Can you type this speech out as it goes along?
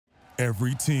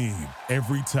Every team,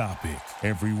 every topic,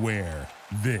 everywhere.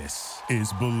 This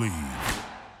is Believe.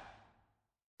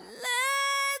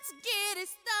 Let's get it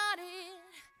started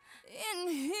in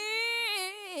here.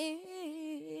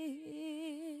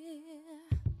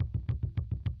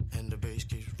 And the bass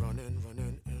keeps running and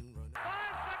running. 5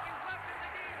 seconds left in the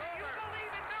game. You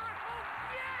believe in Norfolk?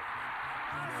 Yes!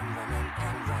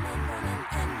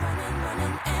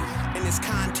 In this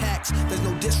context, there's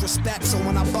no disrespect, so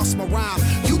when I bust my rhyme,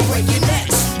 you break your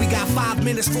necks. We got 5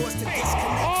 minutes for us to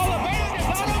disconnect. All the band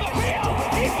is on the field.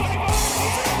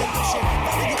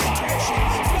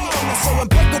 So and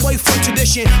break away from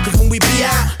tradition, cause when we be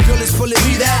out, girl, it's pulling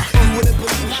me that. You wouldn't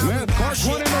believe how Smith, Clark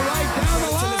running the right down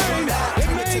the line. It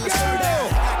may go.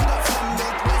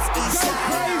 Go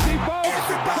crazy, folks.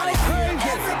 Go crazy.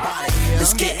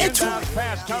 let's get into it.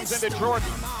 Pass comes into Jordan.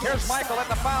 Here's Michael at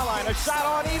the foul line. A shot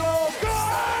on Elo.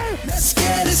 Good! Let's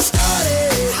get it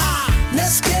started.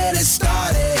 Let's get it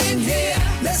started in here.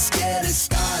 Let's get it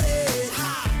started.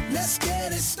 Let's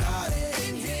get it started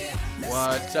in here.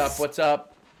 What's up? What's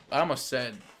up? I almost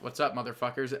said, what's up,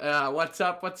 motherfuckers? What's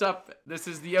up? What's up? This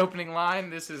is the opening line.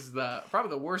 This is probably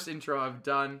the worst intro I've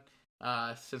done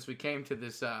since we came to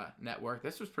this network.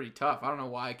 This was pretty tough. I don't know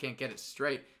why I can't get it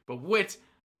straight. But Whit,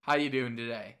 how you doing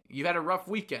today? You had a rough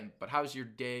weekend, but how's your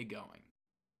day going?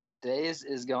 Day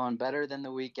is going better than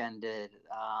the weekend did.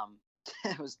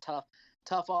 It was tough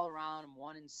all around. I'm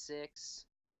 1-6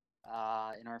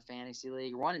 in our fantasy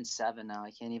league. We're 1-7 now.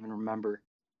 I can't even remember.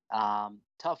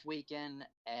 Tough weekend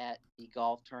at the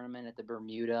golf tournament at the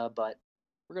Bermuda, but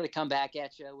we're going to come back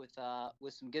at you with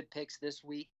some good picks this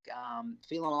week.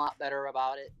 Feeling a lot better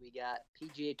about it. We got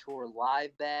PGA Tour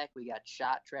Live back. We got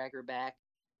Shot Tracker back.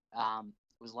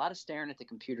 It was a lot of staring at the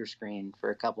computer screen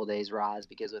for a couple of days, Roz,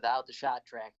 because without the Shot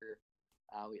Tracker,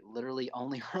 we literally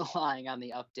only relying on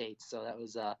the updates. So that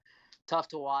was tough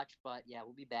to watch, but yeah,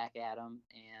 we'll be back at them.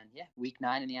 And yeah, week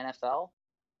 9 in the NFL,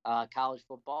 college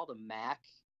football, the MAC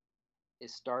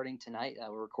is starting tonight.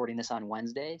 We're recording this on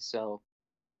Wednesday, so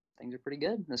things are pretty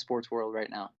good in the sports world right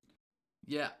now.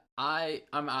 Yeah,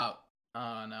 I'm out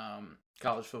on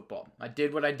college football. I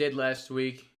did what I did last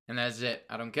week, and that's it.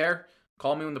 I don't care.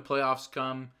 Call me when the playoffs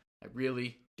come. I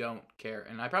really don't care.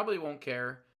 And I probably won't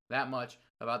care that much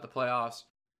about the playoffs.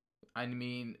 I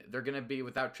mean, they're going to be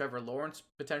without Trevor Lawrence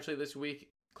potentially this week.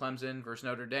 Clemson versus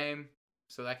Notre Dame.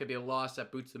 So that could be a loss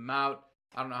that boots them out.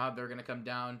 I don't know how they're going to come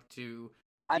down to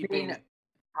keeping...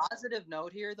 Positive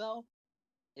note here, though.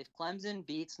 If Clemson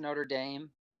beats Notre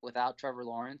Dame without Trevor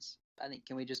Lawrence, I think,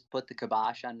 can we just put the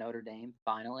kibosh on Notre Dame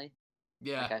finally?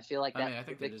 Yeah. I feel like that. I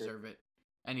think they deserve it.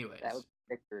 Anyways. That was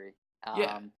victory.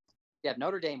 Yeah, if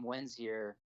Notre Dame wins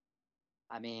here,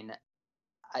 I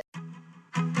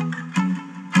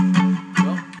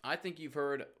think you've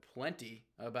heard plenty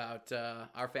about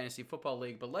our fantasy football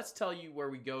league, but let's tell you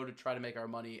where we go to try to make our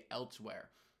money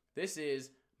elsewhere. This is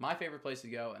my favorite place to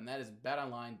go, and that is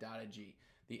betonline.ag.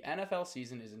 The NFL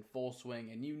season is in full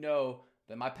swing, and you know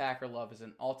that my Packer love is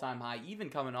an all-time high, even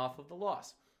coming off of the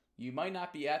loss. You might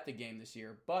not be at the game this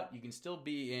year, but you can still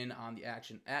be in on the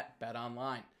action at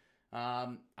BetOnline.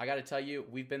 I got to tell you,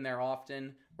 we've been there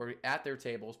often. We're at their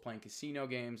tables playing casino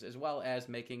games as well as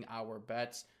making our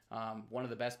bets. One of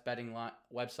the best betting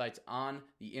websites on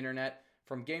the internet.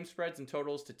 From game spreads and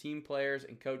totals to team players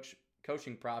and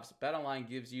coaching props, BetOnline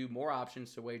gives you more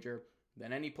options to wager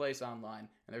than any place online.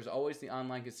 And there's always the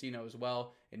online casino as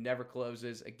well. It never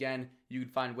closes. Again, you can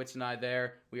find Wits and I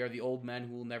there. We are the old men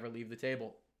who will never leave the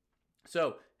table.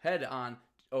 So head on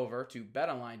over to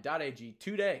betonline.ag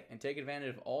today and take advantage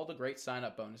of all the great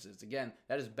sign-up bonuses. Again,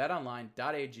 that is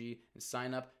betonline.ag and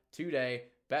sign up today.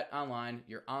 BetOnline,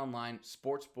 your online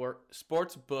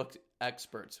sportsbook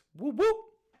experts. Whoop, whoop.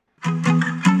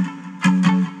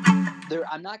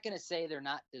 I'm not going to say they're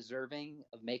not deserving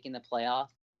of making the playoff,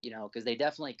 because they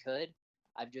definitely could.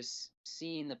 I've just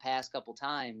seen the past couple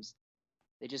times,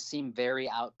 they just seem very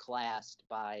outclassed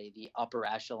by the upper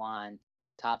echelon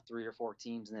top 3 or 4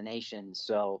 teams in the nation.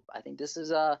 So I think this is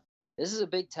a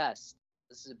big test.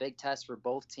 This is a big test for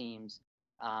both teams.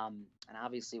 And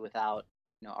obviously without,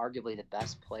 arguably the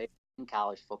best player in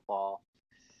college football,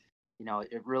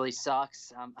 it really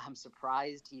sucks. I'm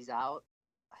surprised he's out.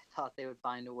 I thought they would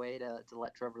find a way to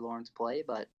let Trevor Lawrence play,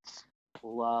 but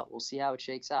we'll see how it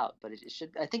shakes out. But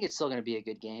I think it's still going to be a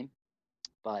good game.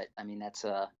 But it's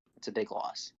a big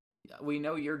loss. We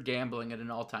know you're gambling at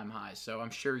an all-time high, so I'm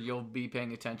sure you'll be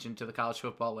paying attention to the college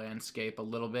football landscape a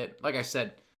little bit. Like I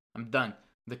said, I'm done.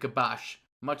 The kibosh,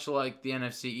 much like the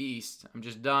NFC East. I'm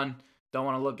just done. Don't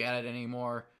want to look at it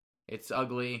anymore. It's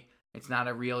ugly. It's not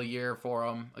a real year for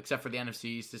them, except for the NFC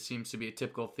East. This seems to be a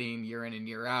typical theme year in and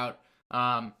year out.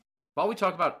 while we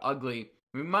talk about ugly,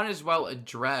 we might as well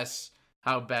address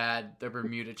how bad the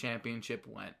Bermuda Championship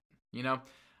went. You know,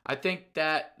 I think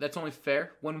that's only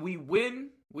fair. When we win,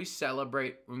 we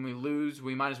celebrate. When we lose,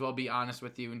 we might as well be honest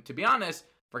with you. And to be honest,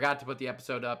 forgot to put the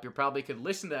episode up. You probably could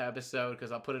listen to the episode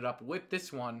because I'll put it up with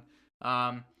this one.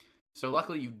 So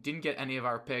luckily you didn't get any of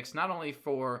our picks, not only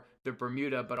for the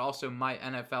Bermuda, but also my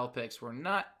NFL picks were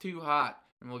not too hot.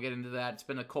 And we'll get into that. It's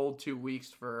been a cold 2 weeks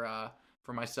for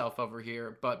myself over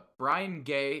here. But Brian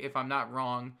Gay, if I'm not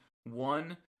wrong,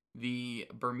 won the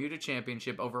Bermuda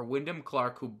Championship over Wyndham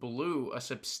Clark, who blew a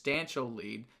substantial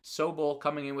lead. Sobel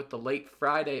coming in with the late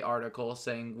Friday article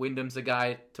saying Wyndham's the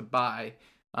guy to buy.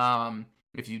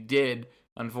 If you did,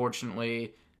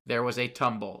 unfortunately, there was a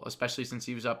tumble, especially since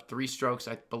he was up 3 strokes,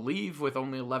 I believe, with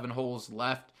only 11 holes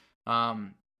left. At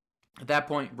that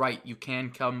point, right, you can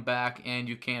come back and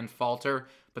you can falter,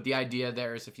 but the idea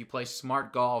there is if you play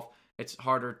smart golf, it's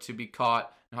harder to be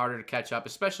caught and harder to catch up,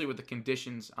 especially with the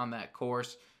conditions on that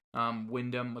course.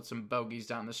 Wyndham with some bogeys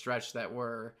down the stretch that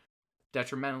were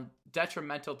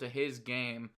detrimental to his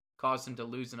game, caused him to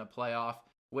lose in a playoff.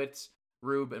 Witz,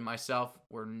 Rube, and myself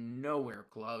were nowhere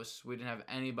close. We didn't have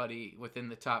anybody within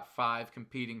the top 5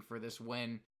 competing for this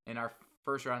win, and our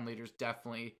first round leaders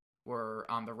definitely were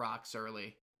on the rocks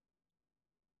early.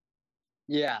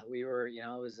 Yeah, we were.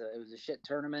 It was a shit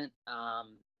tournament.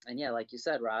 And yeah, like you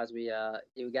said, Roz, we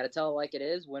got to tell it like it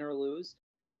is, win or lose.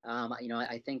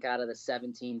 I think out of the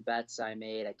 17 bets I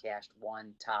made, I cashed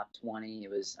one top 20.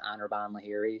 It was Anirban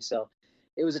Lahiri. So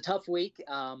it was a tough week.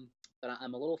 But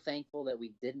I'm a little thankful that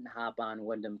we didn't hop on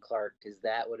Wyndham Clark, because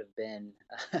that would have been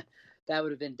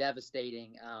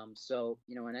devastating.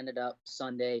 It ended up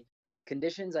Sunday.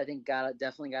 Conditions, I think,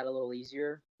 definitely got a little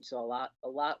easier. We saw a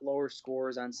lot lower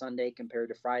scores on Sunday compared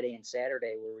to Friday and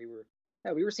Saturday, where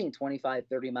we were seeing 25,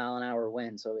 30 mile an hour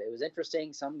winds. So it was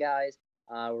interesting. Some guys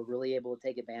were really able to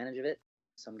take advantage of it.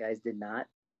 Some guys did not.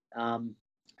 I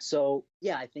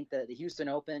think that the Houston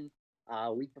Open,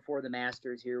 week before the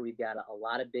Masters here, we've got a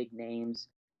lot of big names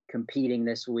competing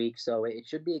this week. So it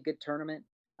should be a good tournament.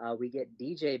 We get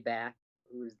DJ back,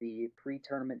 who's the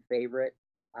pre-tournament favorite.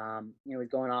 He's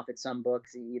going off at some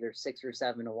books either 6 or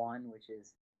 7 to 1, which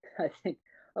is, I think,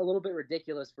 a little bit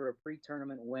ridiculous for a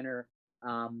pre-tournament winner.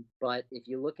 But if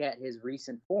you look at his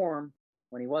recent form,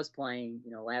 when he was playing,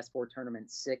 last 4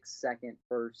 tournaments, 6th, 2nd,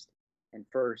 1st, and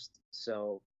 1st.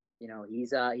 So,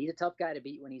 he's a tough guy to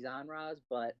beat when he's on, Roz.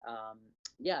 But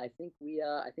I think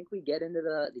we get into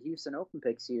the Houston Open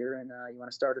picks here, and you want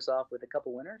to start us off with a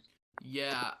couple winners?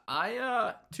 Yeah,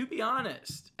 I to be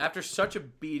honest, after such a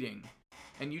beating,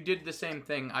 and you did the same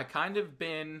thing, I kind of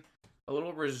been a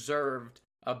little reserved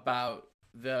about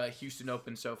the Houston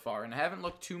Open so far, and I haven't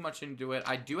looked too much into it.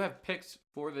 I do have picks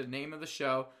for the name of the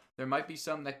show. There might be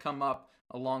some that come up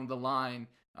along the line.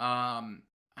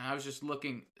 I was just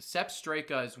looking. Sepp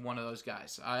Straka is one of those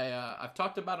guys. I've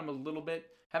talked about him a little bit.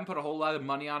 Haven't put a whole lot of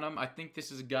money on him. I think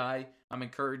this is a guy I'm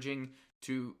encouraging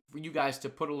for you guys to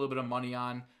put a little bit of money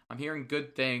on. I'm hearing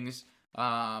good things.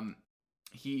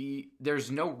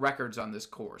 There's no records on this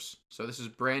course, so this is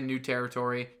brand new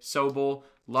territory. Sobel,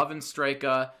 loving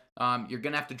Straka. You're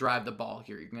going to have to drive the ball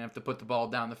here. You're going to have to put the ball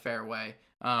down the fairway.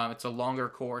 It's a longer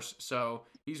course, so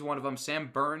he's one of them. Sam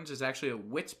Burns is actually a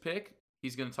Witz pick.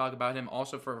 He's going to talk about him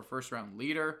also for a first-round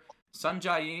leader.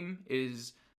 Sunjaim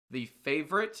is the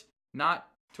favorite, not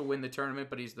to win the tournament,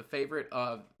 but he's the favorite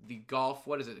of the golf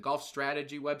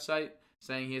strategy website,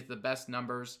 saying he has the best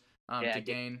numbers to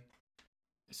gain.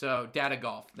 So Data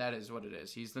Golf, that is what it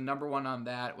is. He's the number 1 on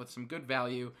that with some good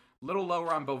value. A little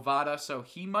lower on Bovada, so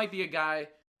he might be a guy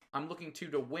I'm looking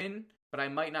to win, but I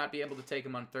might not be able to take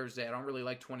him on Thursday. I don't really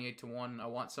like 28 to 1. I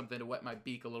want something to wet my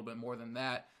beak a little bit more than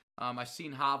that. I've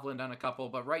seen Hovland on a couple,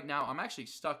 but right now I'm actually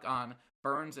stuck on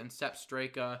Burns and Sepp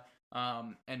Straka,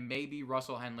 and maybe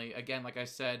Russell Henley. Again, like I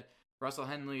said, Russell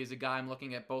Henley is a guy I'm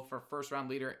looking at both for first-round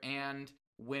leader and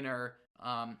winner.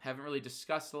 Haven't really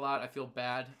discussed a lot. I feel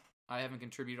bad. I haven't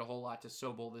contributed a whole lot to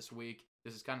Sobel this week.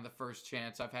 This is kind of the first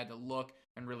chance I've had to look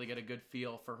and really get a good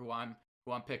feel for who I'm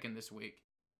picking this week.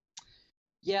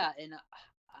 Yeah, and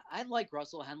I like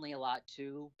Russell Henley a lot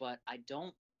too, but I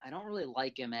don't really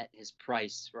like him at his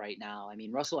price right now. I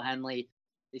mean, Russell Henley,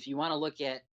 if you want to look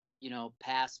at,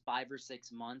 past 5 or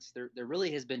 6 months, there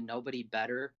really has been nobody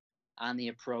better on the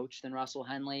approach than Russell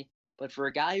Henley. But for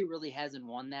a guy who really hasn't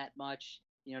won that much,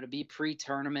 to be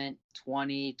pre-tournament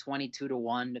 20, 22 to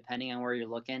 1, depending on where you're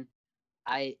looking,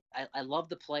 I love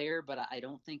the player, but I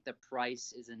don't think the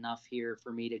price is enough here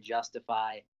for me to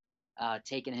justify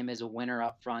taking him as a winner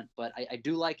up front. But I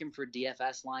do like him for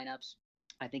DFS lineups.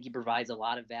 I think he provides a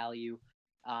lot of value.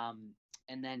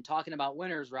 And then talking about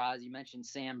winners, Roz, you mentioned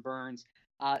Sam Burns.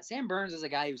 Sam Burns is a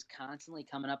guy who's constantly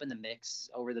coming up in the mix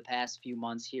over the past few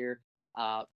months here.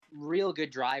 Real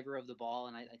good driver of the ball.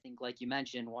 And I think, like you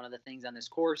mentioned, one of the things on this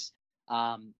course,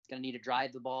 going to need to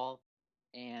drive the ball.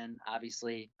 And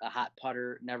obviously, a hot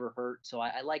putter never hurt. So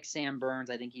I like Sam Burns.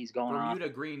 I think he's going Bermuda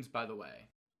off. Greens, by the way.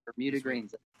 Bermuda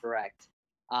Greens, correct.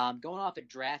 Going off at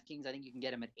DraftKings, I think you can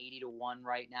get him at 80-1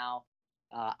 right now.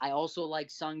 I also like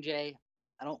Sungjae.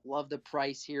 I don't love the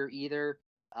price here either.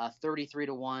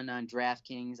 33-1 on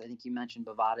DraftKings. I think you mentioned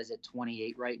Bovada's at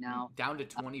 28 right now. Down to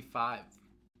 25.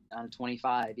 Down to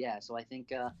 25, yeah. So I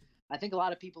think a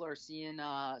lot of people are seeing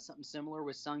something similar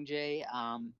with Sungjae.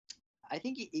 I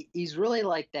think he's really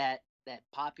like that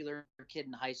popular kid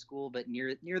in high school, but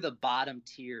near the bottom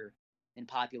tier in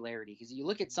popularity. Because you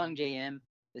look at Sungjae Im,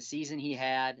 the season he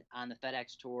had on the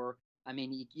FedEx Tour. I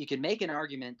mean, you can make an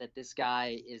argument that this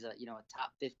guy is a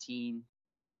top 15.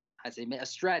 I'd say a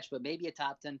stretch, but maybe a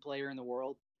top 10 player in the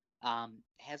world.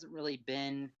 Hasn't really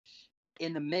been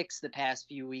in the mix the past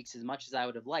few weeks as much as I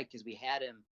would have liked because we had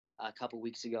him a couple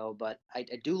weeks ago. But I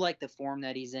do like the form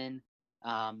that he's in,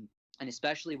 and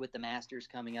especially with the Masters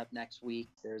coming up next week.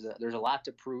 There's a lot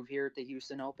to prove here at the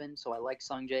Houston Open, so I like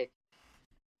Sungjae.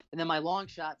 And then my long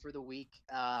shot for the week,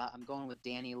 I'm going with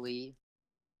Danny Lee.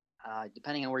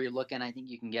 Depending on where you're looking, I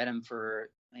think you can get him for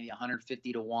maybe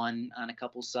 150-1 on a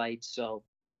couple sites. So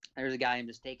there's a guy I'm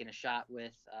just taking a shot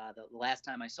with. The last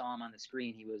time I saw him on the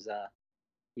screen, he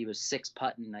was 6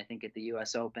 putting, I think, at the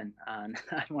U.S. Open on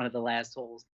one of the last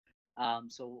holes.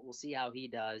 So we'll see how he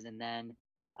does. And then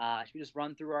should we just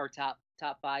run through our top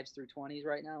 5s through 20s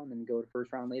right now and then go to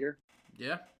first round later?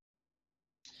 Yeah.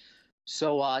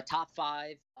 So top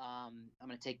 5, I'm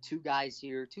going to take 2 guys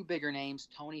here, 2 bigger names,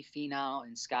 Tony Finau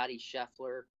and Scotty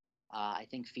Scheffler. I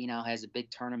think Finau has a big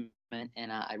tournament,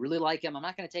 and I really like him. I'm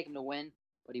not going to take him to win,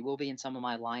 but he will be in some of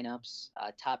my lineups.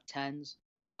 Top 10s,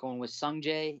 going with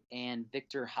Sungjae and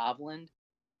Victor Hovland.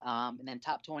 And then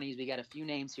top 20s, we got a few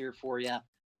names here for you.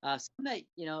 Some that,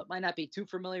 might not be too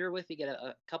familiar with. We got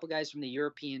a couple guys from the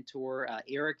European Tour.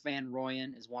 Eric Van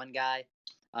Rooyen is one guy.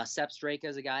 Sepp Straka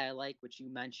is a guy I like, which you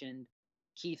mentioned.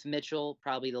 Keith Mitchell,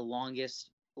 probably the longest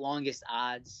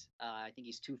odds. I think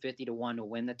he's 250-1 to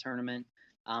win the tournament.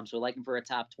 So I like him for a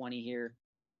top 20 here.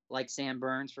 Like Sam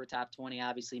Burns for a top 20.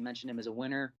 Obviously, mentioned him as a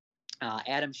winner.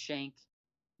 Adam Schenk,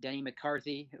 Denny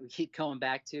McCarthy, who we keep going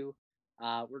back to.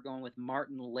 We're going with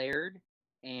Martin Laird.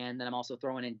 And then I'm also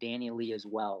throwing in Danny Lee as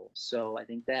well. So I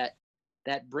think that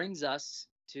brings us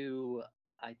to,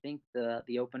 I think,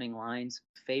 the opening lines.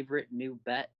 Favorite new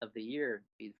bet of the year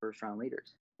be the first round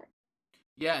leaders.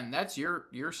 Yeah, and that's your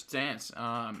stance.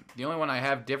 The only one I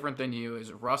have different than you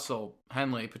is Russell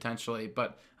Henley, potentially,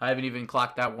 but I haven't even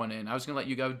clocked that one in. I was going to let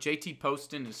you go. JT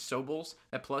Poston is Sobols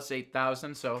at plus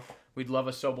 8,000, so we'd love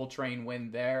a Sobel train win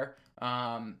there.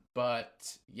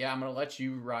 But, yeah, I'm going to let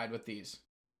you ride with these.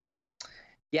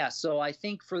 Yeah, so I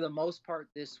think for the most part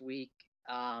this week,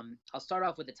 I'll start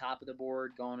off with the top of the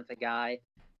board, going with a guy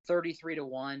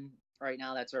 33-1 right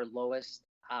now. That's our lowest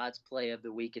odds play of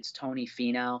the week. It's Tony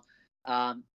Finau.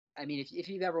 I mean, if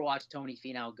you've ever watched Tony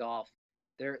Finau golf,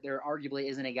 there arguably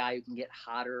isn't a guy who can get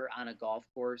hotter on a golf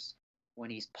course when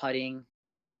he's putting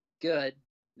good.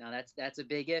 Now that's a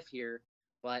big if here,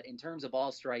 but in terms of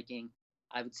ball striking,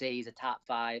 I would say he's a top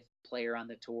 5 player on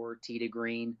the tour, tee to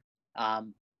green.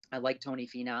 I like Tony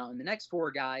Finau. And the next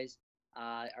 4 guys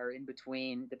are in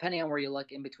between, depending on where you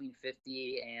look, in between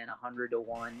 50 and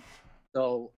 100-1.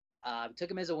 So took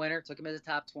him as a winner, took him as a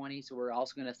top 20. So we're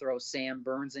also going to throw Sam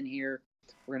Burns in here.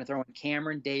 We're going to throw in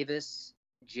Cameron Davis,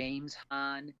 James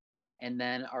Hahn, and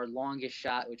then our longest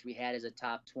shot, which we had as a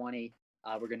top 20,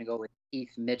 we're going to go with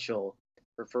Keith Mitchell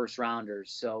for first rounders.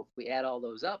 So if we add all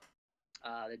those up,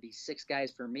 there'd be 6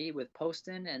 guys for me with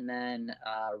Poston, and then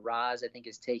Roz, I think,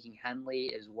 is taking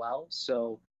Henley as well.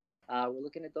 So we're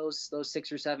looking at those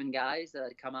 6 or 7 guys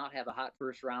that come out, have a hot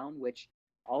first round, which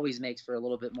always makes for a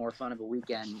little bit more fun of a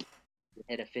weekend to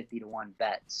hit a 50-1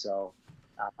 bet. So,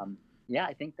 yeah,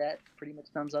 I think that pretty much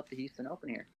sums up the Houston Open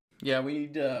here. Yeah, we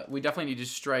definitely need to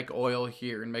strike oil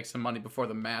here and make some money before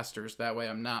the Masters. That way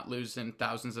I'm not losing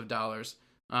thousands of dollars.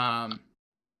 But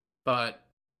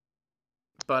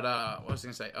what was I going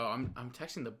to say? Oh, I'm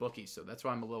texting the bookie, so that's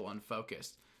why I'm a little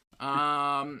unfocused.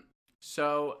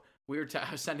 So we were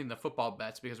sending the football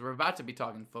bets because we're about to be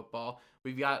talking football.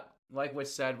 We've got, like Whit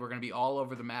said, we're going to be all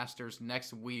over the Masters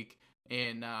next week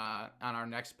on our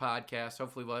next podcast.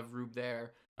 Hopefully we'll have Rube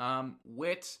there.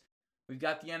 Whit, we've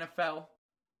got the NFL.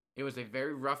 It was a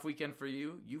very rough weekend for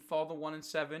you. You fall to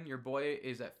 1-7. Your boy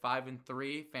is at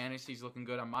 5-3. Fantasy's looking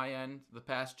good on my end. The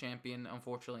past champion,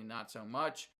 unfortunately, not so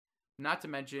much. Not to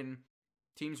mention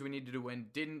teams we needed to win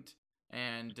didn't,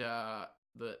 and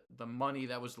the money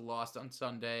that was lost on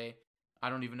Sunday, I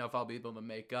don't even know if I'll be able to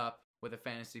make up with a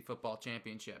fantasy football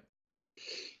championship.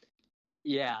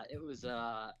 Yeah, it was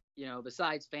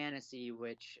besides fantasy,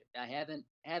 which I haven't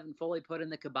fully put in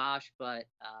the kibosh, but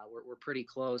we're pretty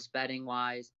close betting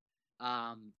wise.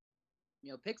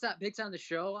 Picks on the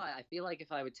show. I feel like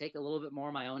if I would take a little bit more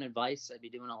of my own advice, I'd be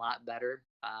doing a lot better.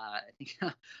 I think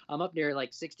I'm up near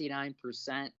like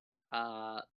 69%.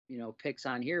 Picks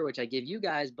on here, which I give you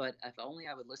guys, but if only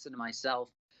I would listen to myself.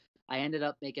 I ended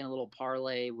up making a little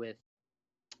parlay with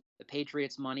the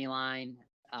Patriots money line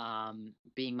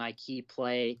being my key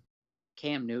play.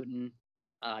 Cam Newton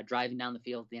driving down the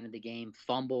field at the end of the game,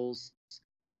 fumbles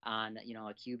on a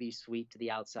QB sweep to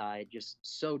the outside, just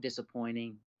so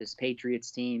disappointing. This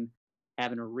Patriots team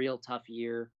having a real tough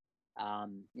year.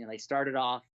 They started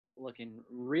off looking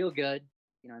real good.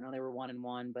 I know they were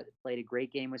 1-1, but played a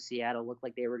great game with Seattle. Looked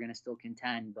like they were going to still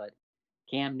contend, but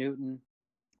Cam Newton,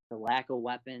 the lack of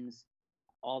weapons,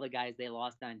 all the guys they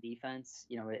lost on defense,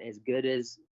 as good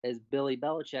as Billy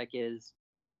Belichick is,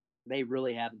 they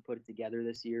really haven't put it together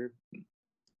this year.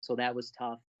 So that was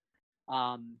tough.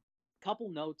 Couple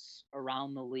notes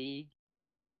around the league.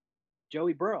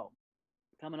 Joey Burrow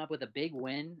coming up with a big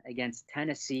win against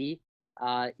Tennessee.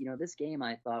 This game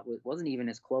I thought wasn't even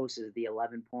as close as the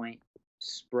 11-point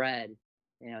spread.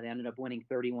 They ended up winning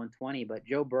 31-20, but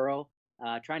Joe Burrow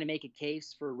trying to make a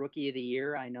case for Rookie of the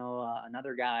Year. I know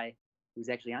another guy who's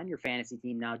actually on your fantasy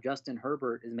team now, Justin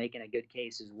Herbert, is making a good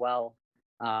case as well.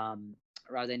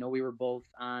 Raz, I know we were both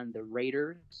on the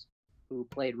Raiders, who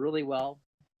played really well,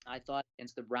 I thought,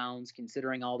 against the Browns,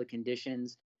 considering all the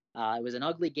conditions. It was an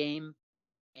ugly game,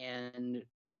 and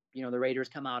the Raiders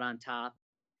come out on top.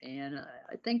 And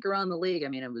I think around the league,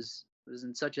 it was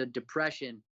in such a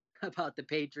depression about the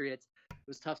Patriots. It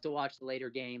was tough to watch the later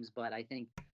games, but I think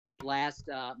my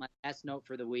last note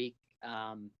for the week,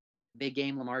 big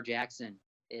game Lamar Jackson.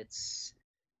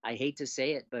 I hate to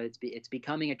say it, but it's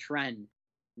becoming a trend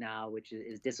now, which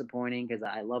is disappointing because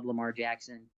I love Lamar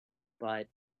Jackson. But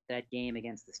that game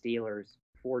against the Steelers,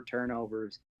 4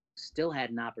 turnovers, still had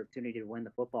an opportunity to win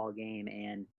the football game,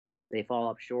 and they fall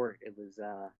up short. It was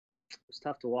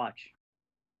tough to watch.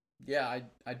 Yeah,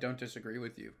 I don't disagree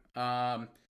with you. I'm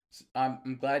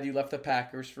glad you left the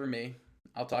Packers for me.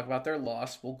 I'll talk about their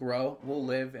loss. We'll grow, we'll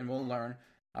live, and we'll learn.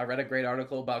 I read a great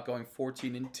article about going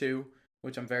 14-2,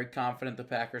 which I'm very confident the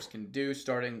Packers can do,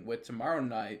 starting with tomorrow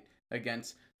night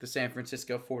against the San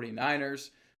Francisco 49ers.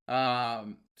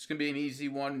 It's going to be an easy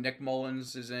one. Nick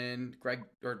Mullins is in.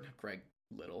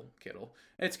 Kittle.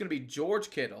 It's going to be George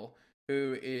Kittle,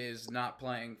 who is not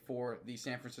playing for the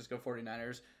San Francisco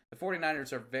 49ers. The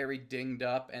 49ers are very dinged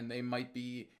up, and they might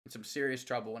be in some serious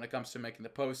trouble when it comes to making the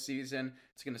postseason.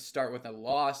 It's going to start with a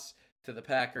loss to the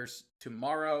Packers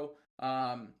tomorrow.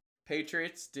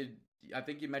 Patriots, I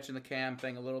think you mentioned the Cam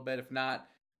thing a little bit. If not,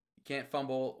 you can't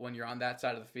fumble when you're on that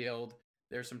side of the field.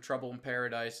 There's some trouble in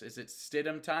paradise. Is it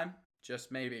Stidham time?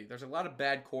 Just maybe. There's a lot of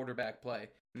bad quarterback play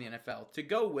in the NFL. To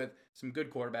go with some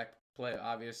good quarterback play,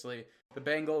 obviously. The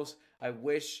Bengals, I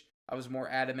wish I was more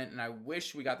adamant, and I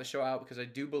wish we got the show out because I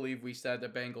do believe we said the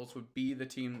Bengals would be the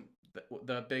team,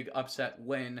 the big upset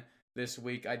win this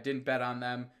week. I didn't bet on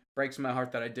them. Breaks my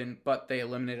heart that I didn't, but they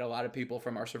eliminated a lot of people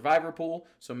from our survivor pool,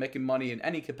 so making money in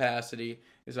any capacity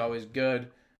is always good.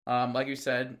 Like you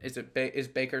said, is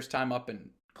Baker's time up in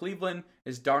Cleveland?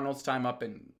 Is Darnold's time up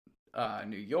in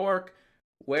New York?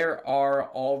 Where are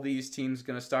all these teams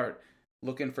going to start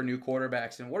looking for new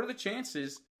quarterbacks? And what are the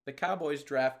chances the Cowboys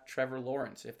draft Trevor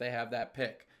Lawrence if they have that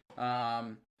pick?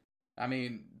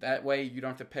 That way you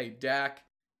don't have to pay Dak.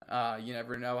 You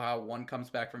never know how one comes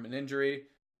back from an injury.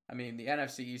 The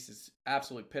NFC East is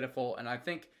absolutely pitiful, and I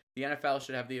think the NFL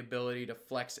should have the ability to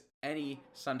flex any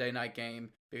Sunday night game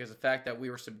because the fact that we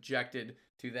were subjected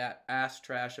to that ass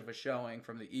trash of a showing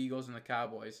from the Eagles and the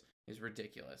Cowboys is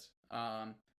ridiculous.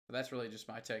 But that's really just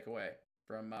my takeaway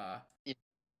from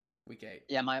Week 8.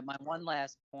 Yeah, my one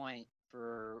last point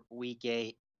for Week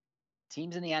 8.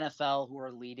 Teams in the NFL who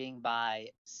are leading by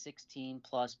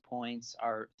 16-plus points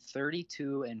are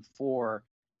 32-4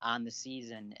 on the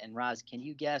season. And Roz, can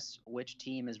you guess which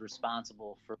team is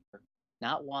responsible for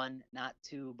not 1, not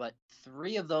 2, but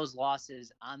 3 of those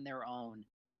losses on their own?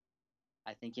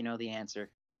 I think you know the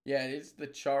answer. Yeah, it is the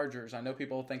Chargers. I know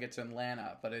people think it's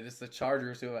Atlanta, but it is the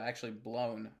Chargers who have actually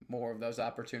blown more of those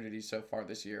opportunities so far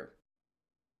this year.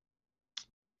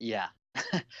 Yeah,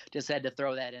 just had to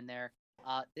throw that in there.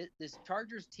 This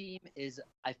Chargers team is,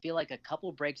 I feel like, a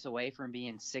couple breaks away from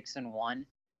being 6-1.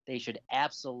 They should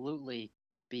absolutely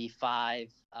be 5,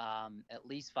 at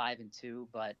least 5-2.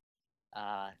 But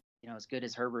As good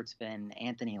as Herbert's been,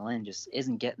 Anthony Lynn just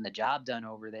isn't getting the job done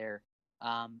over there.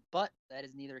 But that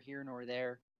is neither here nor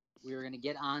there. We are going to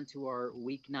get on to our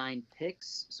Week 9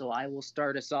 picks. So I will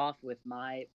start us off with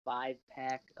my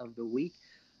 5-pack of the week.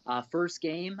 First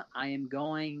game, I am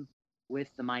going with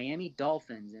the Miami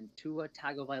Dolphins and Tua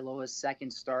Tagovailoa's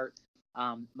second start.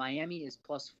 Miami is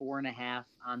plus 4.5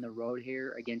 on the road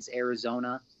here against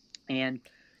Arizona. And,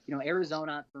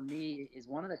 Arizona, for me, is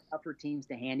one of the tougher teams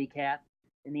to handicap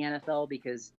in the NFL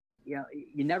because, you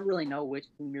never really know which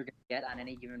team you're going to get on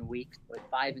any given week. So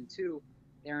at 5-2,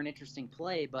 they're an interesting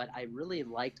play, but I really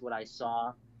liked what I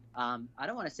saw. I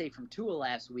don't want to say from Tua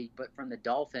last week, but from the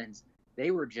Dolphins,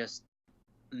 they were just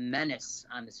menace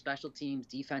on the special teams,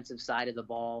 defensive side of the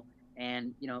ball.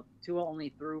 And, Tua only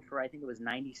threw for, I think it was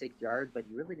 96 yards, but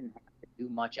he really didn't have to do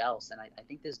much else. And I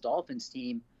think this Dolphins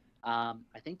team, I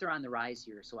think they're on the rise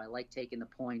here. So I like taking the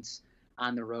points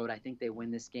on the road. I think they win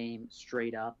this game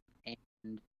straight up.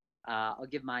 And I'll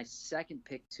give my second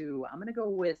pick, too. I'm going to go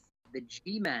with the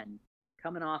G-Men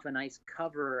coming off a nice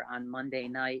cover on Monday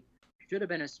night. Should have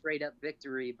been a straight-up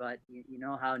victory, but you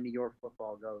know how New York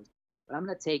football goes. But I'm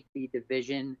going to take the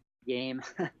division game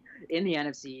in the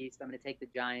NFC East. I'm going to take the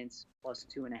Giants plus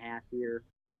 2.5 here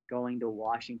going to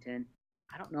Washington.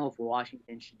 I don't know if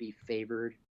Washington should be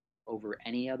favored over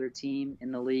any other team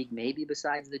in the league, maybe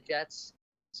besides the Jets.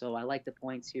 So I like the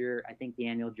points here. I think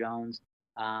Daniel Jones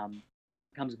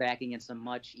comes back against a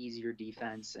much easier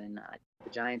defense, and the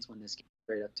Giants win this game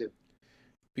straight up too.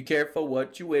 Be careful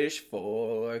what you wish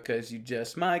for, because you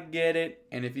just might get it.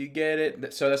 And if you get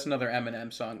it... So that's another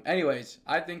Eminem song. Anyways,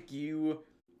 I think you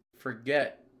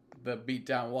forget the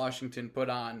beatdown Washington put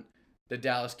on the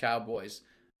Dallas Cowboys.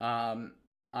 I'm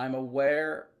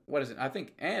aware... What is it? I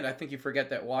think you forget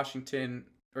that Washington...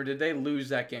 Or did they lose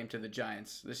that game to the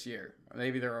Giants this year? Or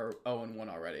maybe they're 0-1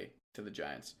 already to the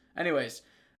Giants. Anyways...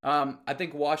 I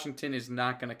think Washington is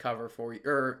not going to cover for you,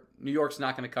 or New York's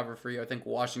not going to cover for you. I think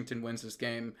Washington wins this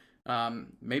game,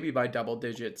 maybe by double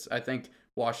digits. I think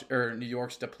New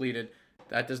York's depleted.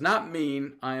 That does not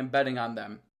mean I am betting on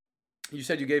them. You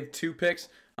said you gave 2 picks.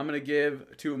 I'm going to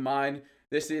give 2 of mine.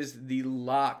 This is the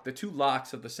 2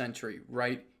 locks of the century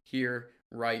right here,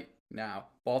 right now.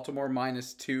 Baltimore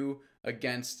 -2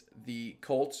 against the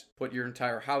Colts. Put your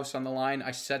entire house on the line.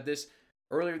 I said this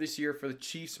earlier this year for the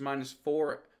Chiefs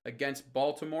 -4 against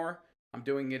Baltimore. I'm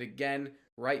doing it again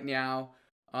right now.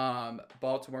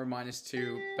 Baltimore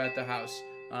 -2. Bet the house.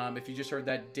 If you just heard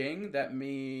that ding, that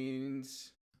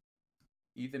means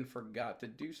Ethan forgot to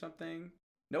do something.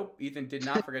 Nope, Ethan did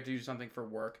not forget to do something for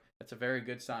work. That's a very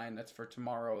good sign. That's for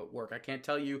tomorrow at work. I can't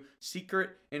tell you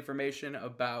secret information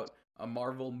about a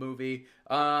Marvel movie.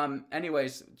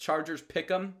 Anyways, Chargers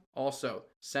pick'em. Also,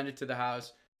 send it to the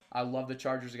house. I love the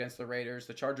Chargers against the Raiders.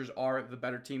 The Chargers are the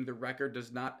better team. The record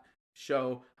does not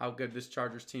show how good this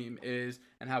Chargers team is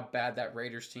and how bad that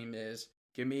Raiders team is.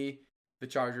 Give me the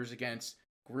Chargers against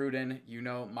Gruden,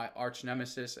 my arch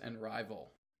nemesis and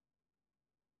rival.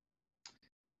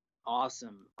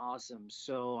 Awesome.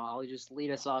 So I'll just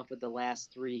lead us off with the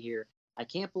last 3 here. I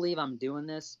can't believe I'm doing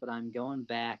this, but I'm going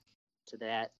back to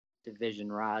that division,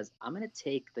 Roz. I'm going to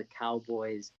take the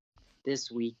Cowboys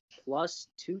this week plus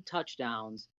 2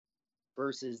 touchdowns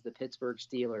versus the Pittsburgh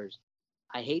Steelers.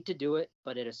 I hate to do it,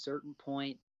 but at a certain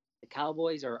point, the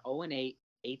Cowboys are 0-8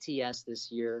 ATS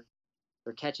this year.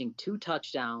 They're catching 2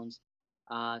 touchdowns,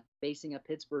 facing a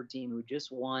Pittsburgh team who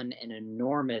just won an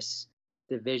enormous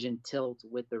division tilt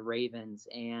with the Ravens.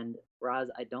 And Roz,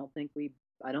 I don't think we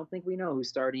know who's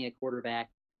starting at quarterback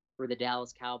for the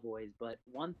Dallas Cowboys. But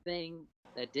one thing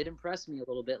that did impress me a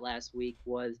little bit last week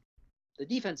was the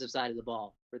defensive side of the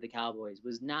ball for the Cowboys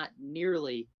was not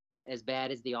nearly as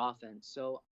bad as the offense.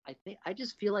 So I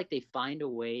just feel like they find a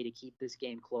way to keep this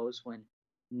game close when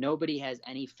nobody has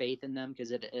any faith in them,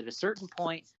 because at a certain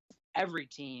point, every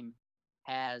team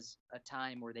has a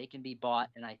time where they can be bought,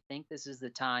 and I think this is the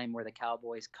time where the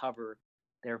Cowboys cover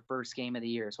their first game of the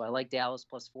year. So I like Dallas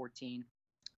plus 14.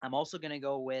 I'm also going to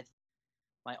go with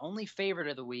my only favorite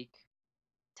of the week,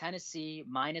 Tennessee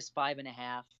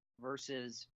 -5.5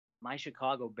 versus my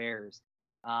Chicago Bears.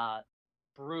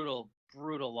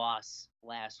 Brutal loss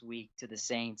last week to the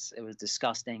Saints. It was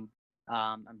disgusting.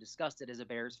 I'm disgusted as a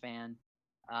Bears fan.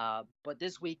 But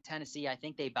this week, Tennessee, I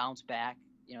think they bounced back.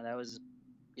 That was,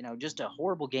 just a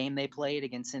horrible game they played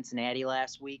against Cincinnati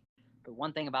last week. But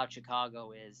one thing about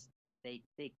Chicago is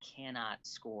they cannot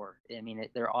score. I mean,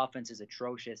 their offense is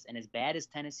atrocious. And as bad as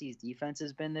Tennessee's defense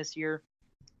has been this year,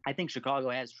 I think Chicago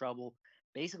has trouble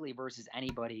basically versus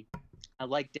anybody. I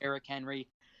like Derrick Henry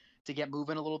to get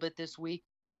moving a little bit this week.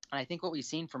 And I think what we've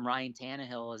seen from Ryan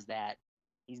Tannehill is that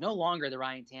he's no longer the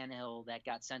Ryan Tannehill that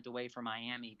got sent away from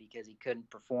Miami because he couldn't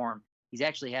perform. He's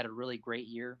actually had a really great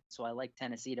year, so I like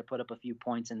Tennessee to put up a few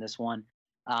points in this one.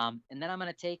 And then I'm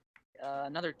going to take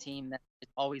another team that is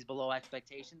always below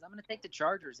expectations. I'm going to take the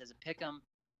Chargers as a pick'em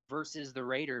versus the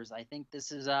Raiders. I think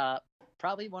this is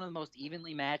probably one of the most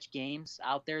evenly matched games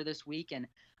out there this week, and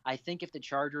I think if the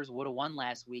Chargers would have won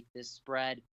last week, this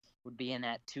spread would be in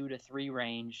that 2-3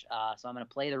 range. So I'm going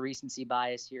to play the recency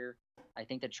bias here. I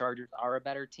think the Chargers are a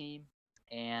better team,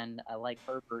 and I like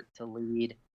Herbert to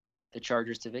lead the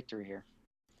Chargers to victory here.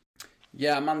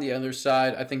 Yeah, I'm on the other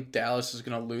side. I think Dallas is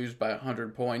going to lose by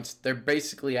 100 points. They're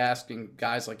basically asking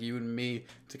guys like you and me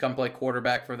to come play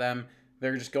quarterback for them.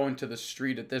 They're just going to the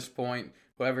street at this point.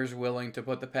 Whoever's willing to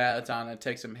put the pads on and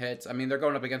take some hits. I mean, they're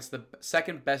going up against the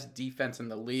second best defense in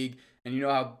the league, and you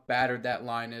know how battered that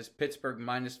line is. Pittsburgh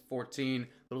minus 14.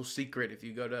 Little secret, if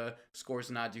you go to Scores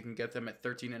and Odds, you can get them at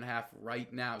 13.5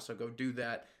 right now, so go do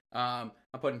that. I'm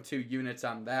putting 2 units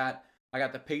on that. I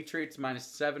got the Patriots minus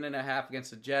 7.5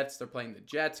 against the Jets. They're playing the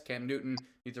Jets. Cam Newton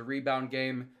needs a rebound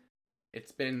game.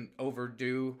 It's been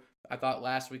overdue. I thought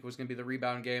last week was going to be the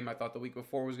rebound game. I thought the week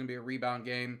before was going to be a rebound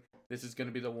game. This is going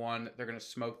to be the one. They're going to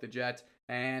smoke the Jets.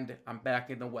 And I'm back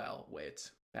in the well,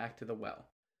 Wits. Back to the well.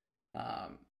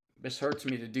 This hurts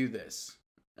me to do this.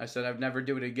 I said I'd never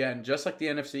do it again, just like the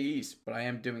NFC East, but I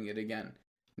am doing it again.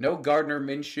 No Gardner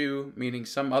Minshew, meaning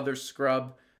some other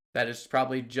scrub that is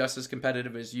probably just as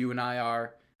competitive as you and I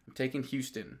are. I'm taking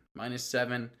Houston, minus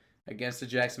 7 against the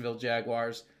Jacksonville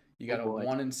Jaguars. You got a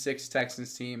 1-6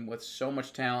 Texans team with so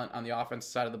much talent on the offensive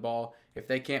side of the ball. If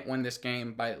they can't win this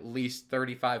game by at least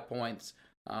 35 points,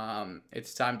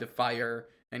 it's time to fire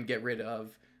and get rid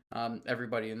of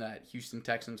everybody in that Houston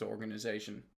Texans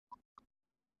organization.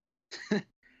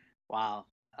 Wow.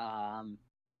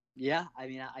 Yeah, I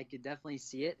mean, I could definitely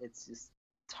see it. It's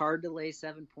hard to lay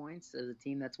 7 points as a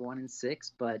team that's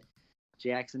 1-6, but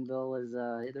Jacksonville is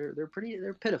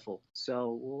they're pitiful.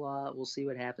 So we'll see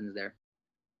what happens there.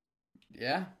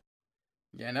 Yeah.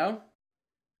 You know,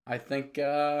 I think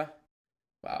wow,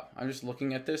 I'm just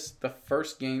looking at this. The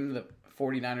first game the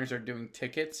 49ers are doing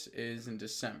tickets is in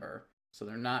December. So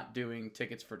they're not doing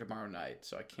tickets for tomorrow night,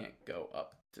 so I can't go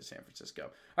up to San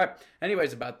Francisco. All right.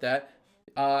 Anyways, about that.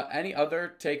 Any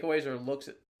other takeaways or looks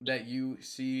that you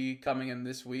see coming in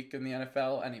this week in the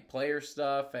NFL? Any player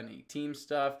stuff? Any team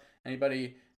stuff?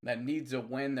 Anybody that needs a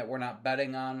win that we're not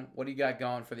betting on? What do you got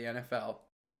going for the NFL?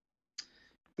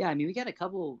 Yeah, I mean, we got a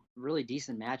couple really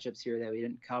decent matchups here that we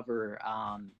didn't cover.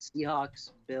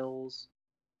 Seahawks, Bills.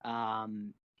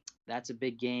 That's a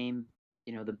big game.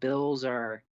 You know, the Bills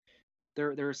are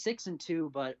they're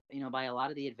 6-2, but you know, by a lot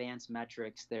of the advanced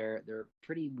metrics, they're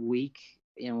pretty weak.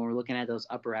 You know, when we're looking at those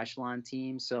upper echelon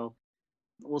teams. So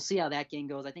we'll see how that game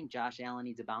goes. I think Josh Allen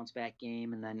needs a bounce back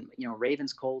game, and then you know,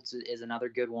 Ravens Colts is another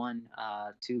good one.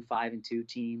 2 5-2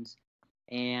 teams,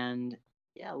 and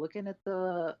yeah, looking at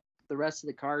the rest of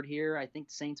the card here, I think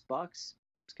Saints Bucks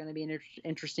is going to be an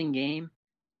interesting game,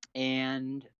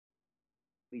 and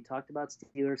we talked about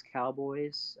Steelers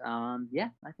Cowboys. Yeah,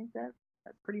 I think that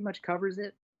pretty much covers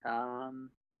it.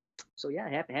 So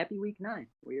yeah, happy week 9.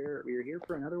 We're here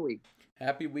for another week.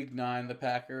 Happy week 9. The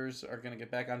Packers are going to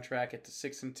get back on track at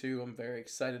 6-2. I'm very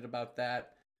excited about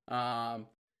that.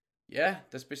 Yeah,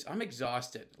 I'm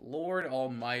exhausted. Lord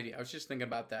Almighty. I was just thinking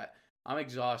about that. I'm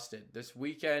exhausted. This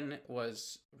weekend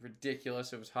was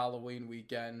ridiculous. It was Halloween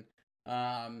weekend.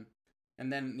 And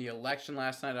then the election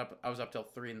last night, I was up till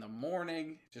 3 in the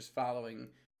morning, just following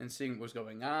and seeing what was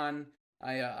going on.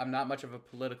 I'm not much of a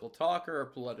political talker or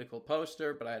political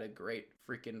poster, but I had a great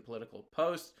freaking political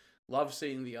post. Love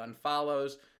seeing the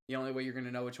unfollows. The only way you're going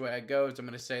to know which way I go is I'm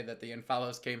going to say that the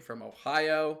unfollows came from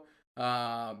Ohio.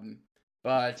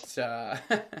 But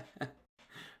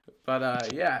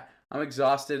yeah, I'm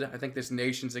exhausted. I think this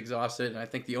nation's exhausted. And I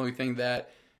think the only thing that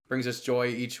brings us joy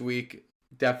each week,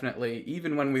 definitely,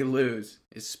 even when we lose,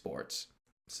 is sports.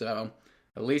 So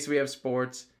at least we have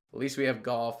sports. At least we have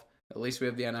golf. At least we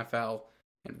have the NFL.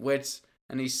 And Wits,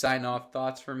 any sign-off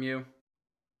thoughts from you?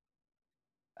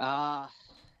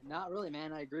 Not really,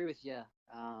 man. I agree with you.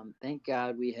 Thank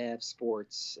God we have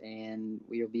sports, and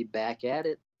we'll be back at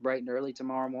it bright and early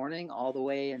tomorrow morning, all the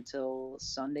way until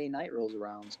Sunday night rolls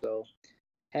around. So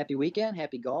happy weekend,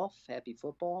 happy golf, happy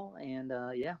football, and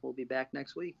yeah, we'll be back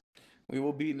next week. We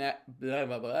will be blah,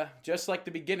 blah, blah. Just like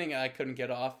the beginning, I couldn't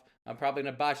get off. I'm probably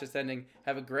going to botch this ending.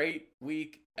 Have a great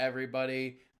week,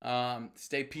 everybody.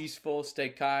 Stay peaceful, stay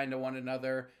kind to one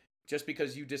another. Just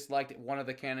because you disliked one of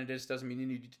the candidates doesn't mean you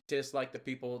need to dislike the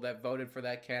people that voted for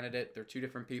that candidate. They're two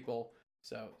different people.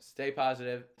 So stay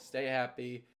positive, stay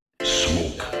happy,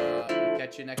 We'll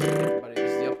catch you next week, everybody.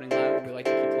 This is the opening line. We like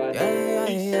to keep line.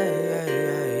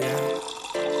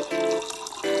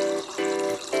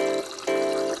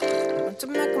 To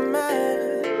make a man.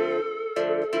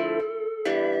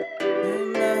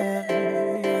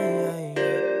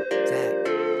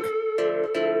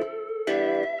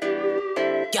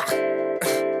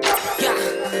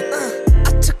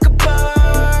 I took a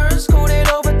bar, scooted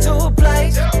over to a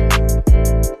place.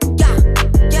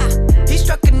 He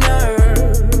struck a nerve,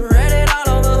 read it all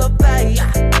over her face.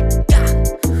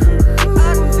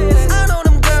 I know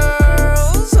them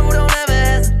girls who don't ever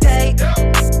hesitate.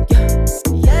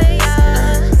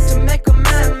 To make a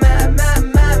man,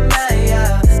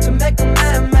 yeah. To make a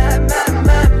man,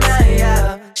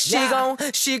 yeah.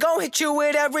 She gon' hit you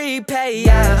with every pay,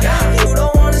 yeah. You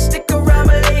don't wanna stick around,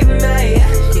 believe me.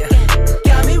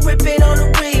 Got me ripping on the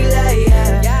relay.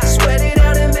 Sweat it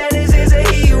out in Venice is a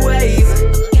heat wave.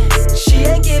 She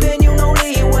ain't giving you no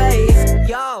leeway.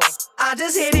 Yo, I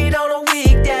just hit it on a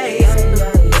weekday.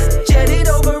 Jet it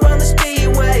over on the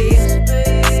speedway.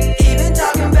 Even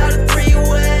talking about a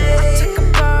three-way. I took a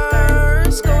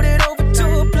burn, scooted over to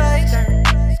a place.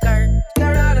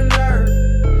 Skirt out of nerve.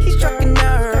 He struck a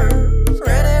nerve,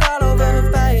 read it all over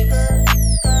her face.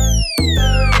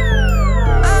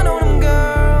 I know them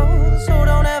girls who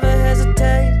don't ever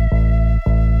hesitate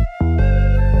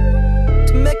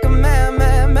to make a man,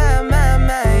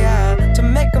 yeah. To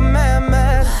make a man.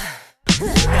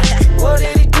 What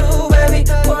did he do, baby?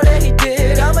 What did he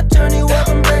did? I'ma turn you up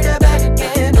and bring that back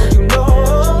again. Don't you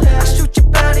know? I shoot your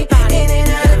body in and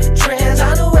out of the trance.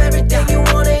 I know everything you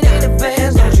wanted in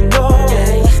advance. Don't you know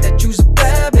that you's a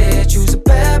bad bitch? You's a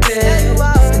bad bitch.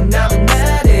 And I'm an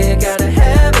addict, gotta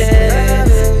have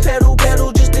it.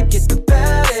 Pedal just to get the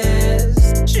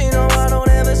baddest. She know I don't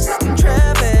ever sit in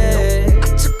traffic.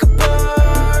 I took a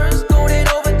bus, scooted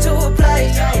over to a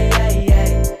place. I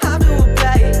do a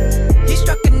place. He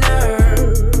struck a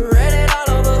nerve, read it all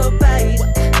over her face.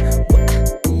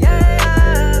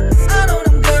 I know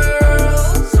them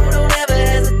girls who don't ever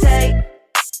hesitate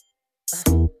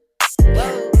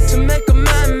to make a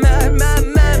man,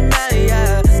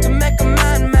 yeah. To make a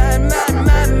man,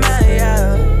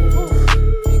 yeah.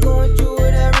 She gon' hit you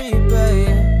with that replay.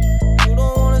 You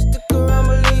don't wanna stick around,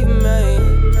 believe me.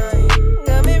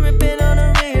 Got me ripping on a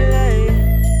relay.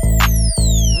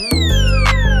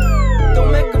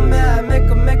 Don't make a mad, make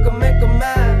a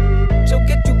mad. She'll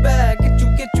get you back, get you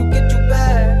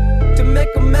back. To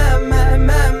make a man,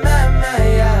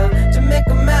 yeah. To make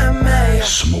a man, yeah.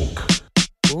 Smoke.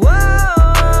 Whoa.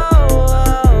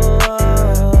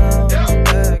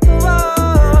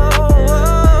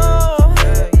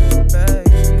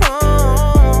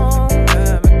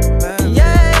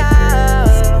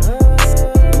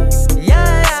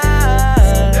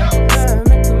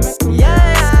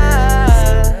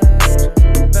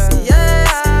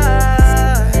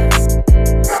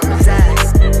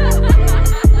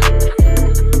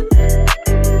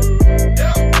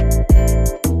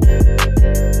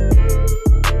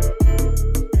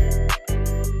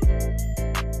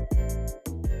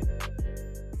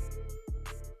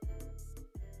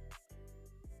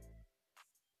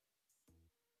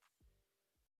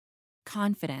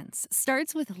 Confidence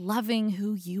starts with loving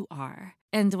who you are.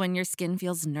 And when your skin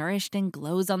feels nourished and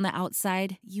glows on the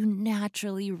outside, you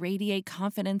naturally radiate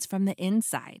confidence from the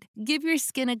inside. Give your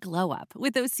skin a glow up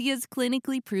with Osea's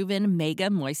clinically proven Mega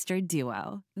Moisture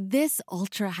Duo. This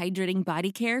ultra-hydrating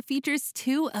body care features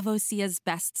two of Osea's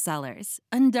best sellers,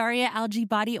 Undaria Algae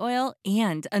Body Oil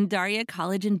and Undaria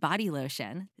Collagen Body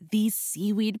Lotion. These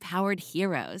seaweed-powered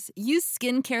heroes use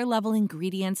skincare-level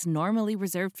ingredients normally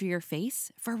reserved for your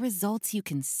face for results you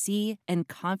can see and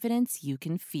confidence you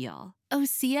can feel.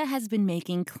 Osea has been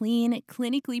making clean,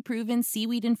 clinically proven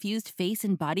seaweed-infused face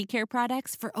and body care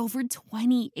products for over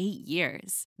 28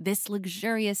 years. This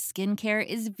luxurious skincare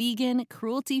is vegan,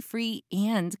 cruelty-free,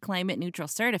 and climate-neutral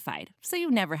certified, so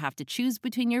you never have to choose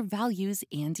between your values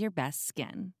and your best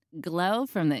skin. Glow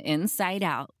from the inside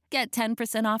out. Get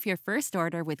 10% off your first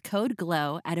order with code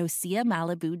GLOW at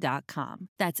OseaMalibu.com.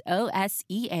 That's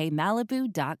OSEA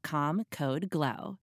Malibu.com, code GLOW.